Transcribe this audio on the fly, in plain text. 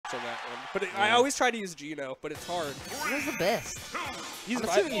on that one. But I always try to use Gino, but it's hard. Who's the best? I'm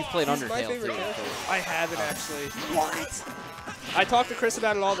assuming you've played Undertale, my favorite too. character. I haven't actually. What? I talk to Chris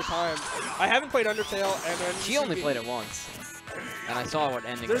about it all the time. I haven't played Undertale, and then She only played it once, and I saw what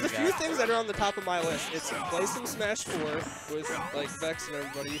ending. There's a few things that are on the top of my list. It's play some Smash 4 with like Vex and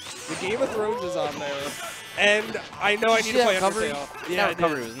everybody. The Game of Thrones is on there, and I know I need to play Undertale. Yeah, that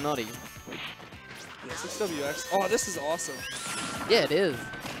recovery was nutty. Yeah, 6WX. Oh, this is awesome. Yeah, it is.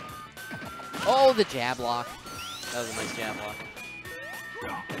 Oh, the jab lock. That was a nice jab lock.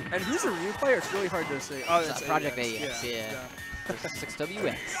 And who's a Ryu player? It's really hard to say. Oh, that's Project AX. Yeah.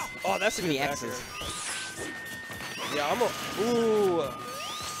 6WX. Oh, that's a good X's. Yeah, I'm a. Ooh.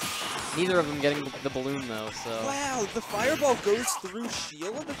 Neither of them getting the balloon though, so. Wow, the fireball goes through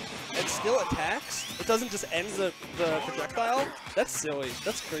shield and still attacks. It doesn't just end the projectile. That's silly.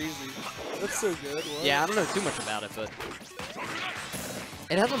 That's crazy. That's so good. What? Yeah, I don't know too much about it, but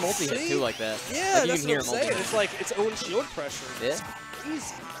it has a multi-hit too, like that. Yeah, like that's what I'm saying. It's like its own shield pressure. Yeah.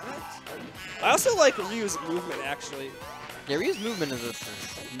 Crazy. I also like Ryu's movement actually. Yeah, Ryu's movement is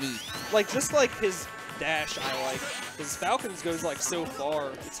neat. Like just like his dash, I like. His Falcons goes like so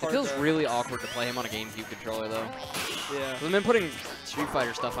far. It's hard. It feels really awkward to play him on a GameCube controller though. Yeah. I've been putting Street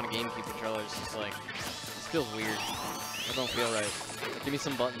Fighter stuff on a GameCube controller. It's just like, this feels weird. It don't feel right. Give me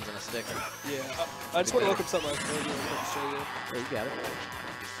some buttons and a stick. Yeah. I just want to look up something else for you to show you. Yeah, you got it.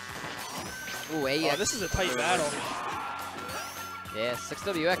 Ooh, AX. Oh, this is a tight battle. Yeah,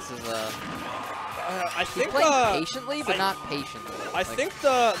 6WX is I think playing patiently, but not patiently. I think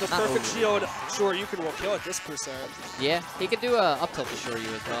the perfect shield, sure, you can will kill at this percent. Yeah, he could do a up tilt to shore you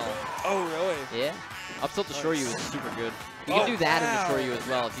as well. Oh really? Yeah, up tilt to shore you is super good. You can do that and shore you as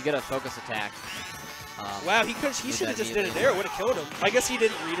well if you get a focus attack. Wow, he should have just did it there. It would have killed him. I guess he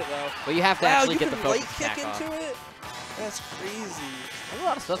didn't read it though. But you have to actually get the focus light attack kick off. into it. That's crazy. There's a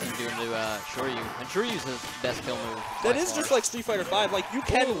lot of stuff you can do into Shoryu. And Shoryu's his best kill move. That is just like Street Fighter 5. Like, you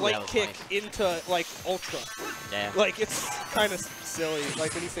can light kick into, like, Ultra. Yeah. Like, it's kind of silly,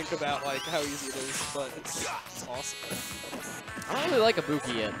 like, when you think about, like, how easy it is. But it's awesome. I don't really like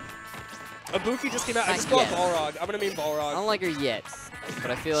Ibuki yet. Ibuki just came out. I just call it Balrog. I'm going to mean Balrog. I don't like her yet.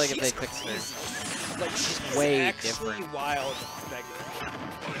 But I feel like if they fix her, like, she's way different. Wild.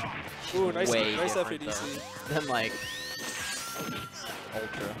 Ooh, nice FADC. Than, like,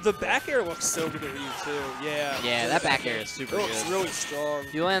 Ultra. The back air looks so good at you too. Yeah. Yeah, that back air is super good. It's really strong.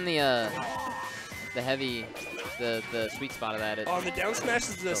 You land the heavy, the sweet spot of that. Oh, the down smash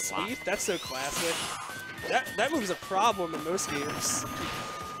is the sweep. That's so classic. That move is a problem in most games.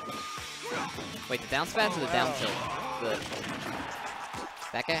 Wait, the down smash or the down tilt?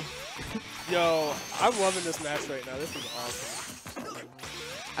 That guy? Yo, I'm loving this match right now. This is awesome.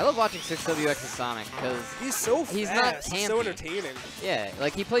 I love watching 6WX's Sonic because he's so fast. He's not campy. So entertaining. Yeah,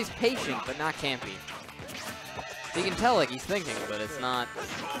 like he plays patient but not campy. So you can tell like he's thinking, but it's not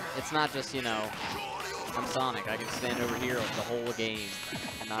just, you know, I'm Sonic. I can stand over here the whole game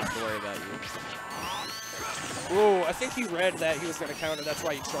and not have to worry about you. Whoa, I think he read that he was going to counter. That's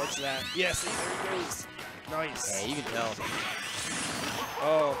why he charged that. Yes, there he goes. Nice. Yeah, you can tell.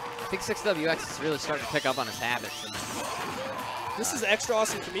 Oh. I think 6WX is really starting to pick up on his habits. This is extra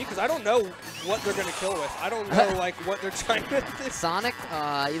awesome to me because I don't know what they're going to kill with. I don't know like what they're trying to do. Sonic,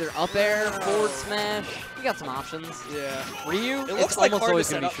 either up air, forward smash. You got some options. Yeah. Ryu, it looks like almost hard always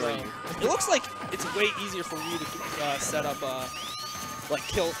to going set to be up, Shoryu. It looks like it's way easier for Ryu to set up like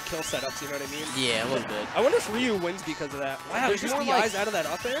kill setups. You know what I mean? Yeah, a little bit. I wonder if Ryu wins because of that. Wow, there's more eyes out of that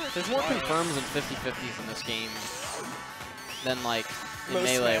up air. There's more confirms and 50-50s in this game than like in most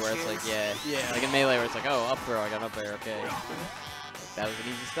Melee Smash where it's games. like like in Melee where it's like, oh, up throw, I got up air, okay. That was an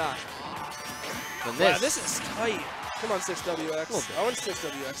easy stop. Then Wow, this is tight. Come on, 6WX. I want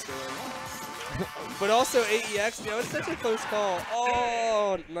 6WX to win. But also AEX, you know, it's such a close call.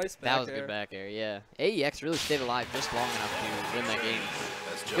 Oh, nice back air. That was a good back air, yeah. AEX really stayed alive just long enough to win that game.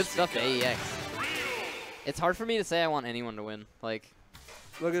 Good stuff to AEX. It's hard for me to say I want anyone to win. Like,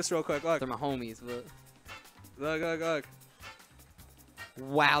 look at this real quick. Look. They're my homies, but look.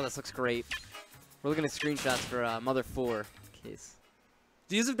 Wow, this looks great. We're looking at screenshots for Mother 4 case.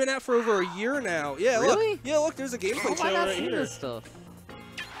 These have been out for over a year now. Yeah, really? Look. Yeah, look, there's a gameplay trailer right here. This stuff?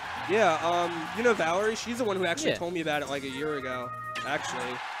 Yeah, you know Valerie? She's the one who actually told me about it like a year ago,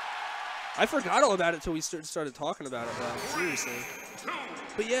 actually. I forgot all about it until we started talking about it, though. Seriously.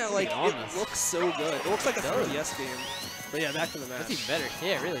 But yeah, like, it looks so good. It looks like a 3DS game. But yeah, back to the match. That's even better.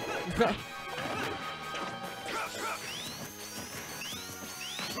 Yeah, really.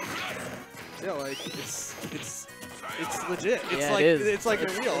 Yeah, like, it's It's legit. It's Yeah, like it is. it's like a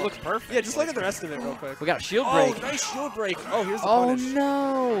real. It looks perfect. Yeah, just look at the rest of it real quick. We got a shield break. Oh, nice shield break. Oh, here's the Oh punish.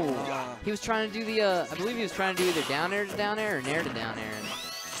 no! He was trying to do the. I believe he was trying to do either down air to down air or nair to down air.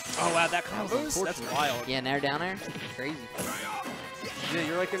 Oh wow, that combos? That's wild. Yeah, nair down air. Crazy. Yeah,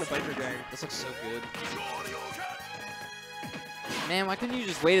 you're like in a biker gang. This looks so good. Man, why couldn't you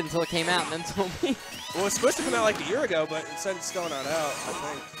just wait until it came out and then told me? Well, it's supposed to come out like a year ago, but it said it's still not out, I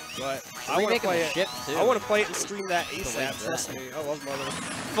think. But I want to play it. Too. I want to play it and stream that ASAP. Trust me, I love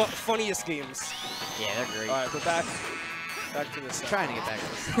Mother. Funniest games. Yeah, they're great. All right, we're back to this. Trying to get back to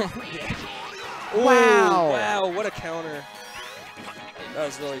this. Yeah. Ooh, Wow! Wow! What a counter. That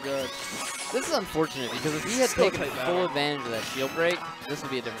was really good. This is unfortunate because if he had taken full advantage of that shield break, this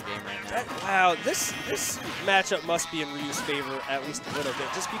would be a different game right now. Wow, this matchup must be in Ryu's favor at least a little bit,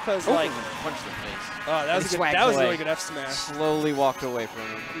 just because like punch the face. Oh, that was a good. That was a really good F smash. Slowly walked away from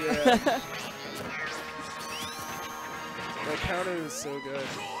him. Yeah. The counter is so good.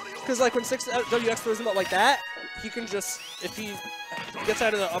 Because like when 6WX throws him up like that, he can just, if he gets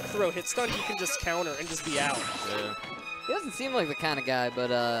out of the up throw hit stun, he can just counter and just be out. Yeah. He doesn't seem like the kind of guy,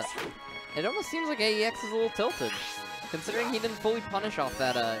 but it almost seems like AEX is a little tilted, considering he didn't fully punish off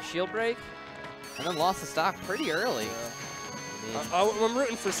that shield break, and then lost the stock pretty early. Yeah. I'm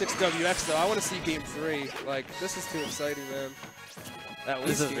rooting for 6WX though. I want to see Game 3. Like, this is too exciting, man.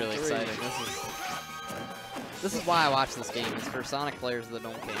 This is really exciting. This is why I watch this game. It's for Sonic players that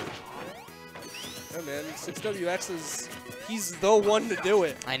don't game. Yeah, man. 6WX is, he's the one to do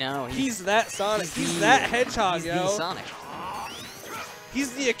it. I know. He's that Sonic. He's that Hedgehog, yo. He's the Sonic.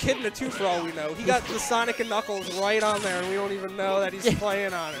 He's the Echidna too, for all we know. He got the Sonic and Knuckles right on there, and we don't even know that he's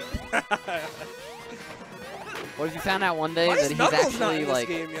playing on it. What if you found out one day Why that is he's Knuckles actually not in this like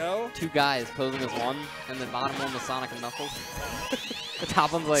game, yo? 2 guys posing as one, and the bottom one was Sonic and Knuckles? The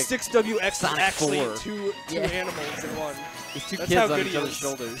top one's like 6WX Sonic is actually 4. two animals in one. These 2 That's kids how on good each he other's is.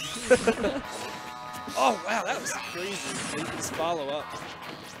 shoulders. Oh, wow, that was crazy. You can just follow up.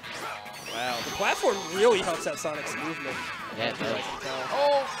 Wow, the platform really helps out Sonic's movement. Yeah, it does.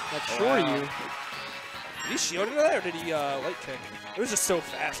 Oh, that's sure you. Did he shield into that, or did he light kick? It was just so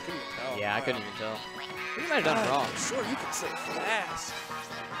fast, couldn't even tell. Yeah, I couldn't even tell. He might have done it wrong. Sure, you can say fast.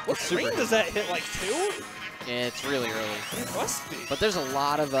 What frame does that hit, like 2? Yeah, it's really early. It must be. But there's a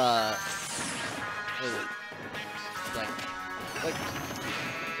lot of, like,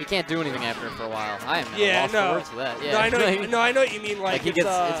 he can't do anything after it for a while. I am lost for words for that. Yeah. No, I know what you mean. Like, he gets,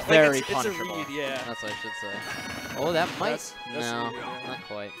 it's very punishable. It's a read, yeah. That's what I should say. Oh, that might. That's no, read, yeah. not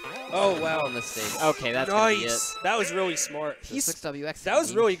quite. Oh, wow. On this stage. Okay, that's nice. gonna be it. That was really smart. He's 6WX. That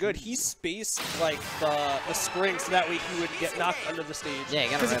was really good. He spaced like the spring so that way he would get knocked under the stage. Yeah,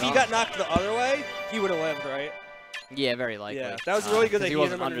 because if he got knocked the other way, he would have lived, right? Yeah, very likely. Yeah, that was really good that he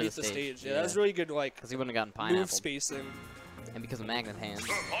hit him underneath the stage. stage. Yeah, that was really good. Like, because he wouldn't have gotten pineapple. Move spacing. And because of magnet hands.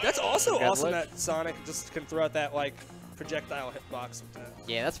 That's also awesome that Sonic just can throw out that like projectile hitbox with that.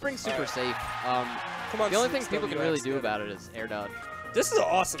 Yeah, that spring's super safe. Come on, the only thing people can really do about it is air dodge. This is an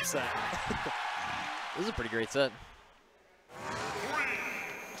awesome set. This is a pretty great set.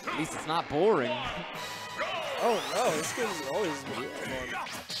 At least it's not boring. Oh no, this game is always fun.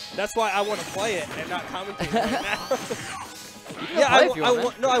 That's why I want to play it and not commentate right now. Yeah,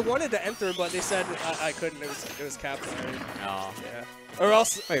 I wanted to enter, but they said I couldn't. It was capped already. Oh. Yeah. Or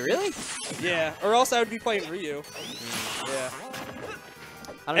else. Wait, really? Yeah. Or else I would be playing Ryu. Yeah.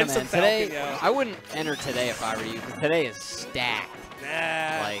 I don't know, man. Today, I wouldn't enter today if I were you, because today is stacked.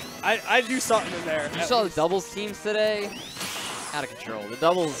 Nah. Like, I do something in there. You saw the doubles teams today? Out of control. The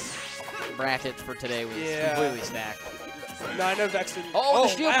doubles bracket for today was completely stacked. No, I know Vexen. Oh,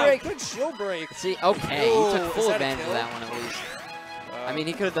 the shield break! Good shield break. See, okay, he took full advantage of that one at least. I mean,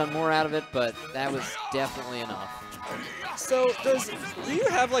 he could have done more out of it, but that was definitely enough. So, do you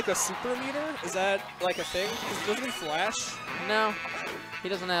have like a super meter? Is that like a thing? Doesn't he flash? No, he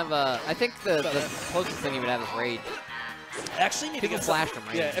doesn't have. I think the closest thing he would have is rage. Actually, need to get flash from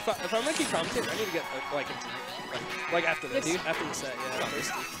rage. Yeah, if I'm gonna keep commentating, I need to get like after this, after the set. Yeah,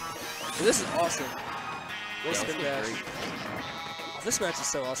 so this is awesome. This match is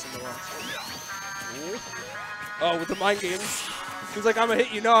so awesome to watch. Oh, with the mind games. He's like, I'm gonna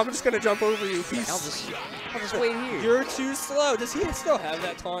hit you. No, I'm just gonna jump over you. I'll just wait here. You're too slow. Does he still have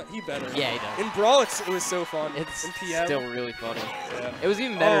that taunt? He better. Yeah, he does. In Brawl, it was so fun. It's in PM. still really funny. Yeah. It was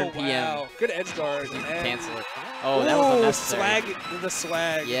even better in PM. Wow. Good edge guard. You can cancel it. Oh, that was unnecessary. The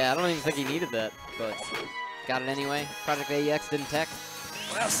swag. Yeah, I don't even think he needed that, but got it anyway. Project AEX didn't tech.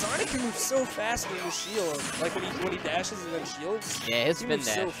 Wow, Sonic can move so fast with his shield. Like when he dashes and then shields. Yeah, his spin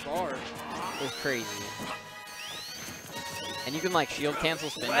dash. So far. It was crazy. And you can like shield cancel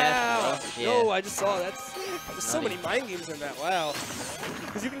spin dash. Wow. Yeah. No, I just saw that's. There's so many mind games in that. Wow.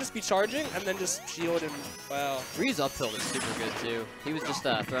 Because you can just be charging and then just shield and wow. Ryu's up tilt is super good too. He was just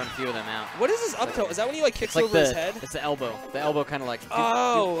throwing a few of them out. What is his up tilt? Is that when he like kicks like over his head? It's the elbow. The elbow kind of like.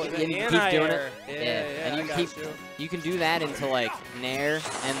 Oh, and the you keep doing it. Yeah, And you can you can do that into like nair,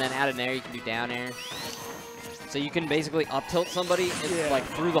 and then out of nair you can do down air. So you can basically up tilt somebody like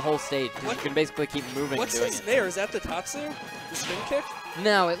through the whole stage. You can basically keep moving. What's doing his it. nair? Is that the Tatsu? The spin kick?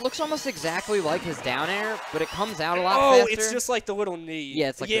 No, it looks almost exactly like his down air, but it comes out a lot faster. faster. Oh, it's just like the little knee. Yeah,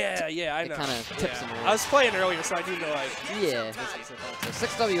 it's like yeah, I know. It kind of tips him over. I was playing earlier, so I do know like. Yeah. So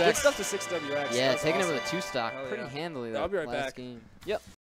 6WX. Good stuff to 6WX. Yeah, That's taking awesome. it with a 2 stock pretty handily. I'll be right last back. Game. Yep.